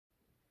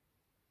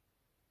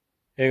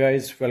Hey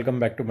guys, welcome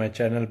back to my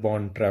channel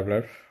bond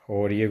traveller.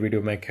 और ये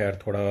video मैं खैर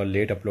थोड़ा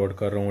लेट अपलोड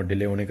कर रहा हूँ।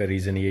 डिले होने का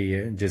रीज़न यही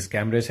है, जिस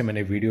कैमरे से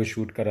मैंने वीडियो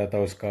शूट करा था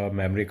उसका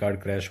मेमोरी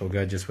कार्ड क्रैश हो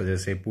गया, जिस वजह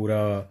से पूरा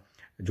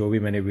जो भी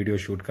मैंने वीडियो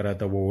शूट करा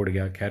था वो उड़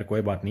गया। खैर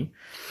कोई बात नहीं।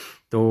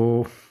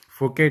 तो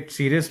Phuket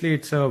seriously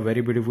it's a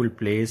very beautiful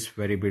place,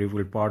 very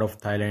beautiful part of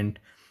Thailand.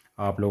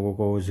 आप लोगों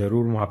को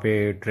ज़रूर वहाँ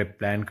पे ट्रिप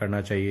प्लान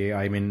करना चाहिए।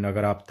 आई मीन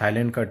अगर आप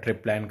थाईलैंड का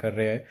ट्रिप प्लान कर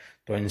रहे हैं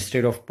तो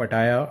इंस्टेड ऑफ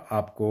पटाया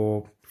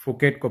आपको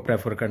फुकेट को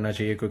प्रेफर करना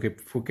चाहिए, क्योंकि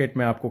फुकेट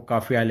में आपको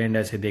काफ़ी आइलैंड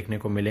ऐसे देखने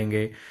को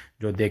मिलेंगे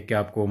जो देख के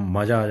आपको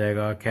मज़ा आ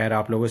जाएगा। खैर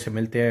आप लोगों से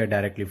मिलते हैं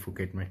डायरेक्टली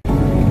फुकेट में।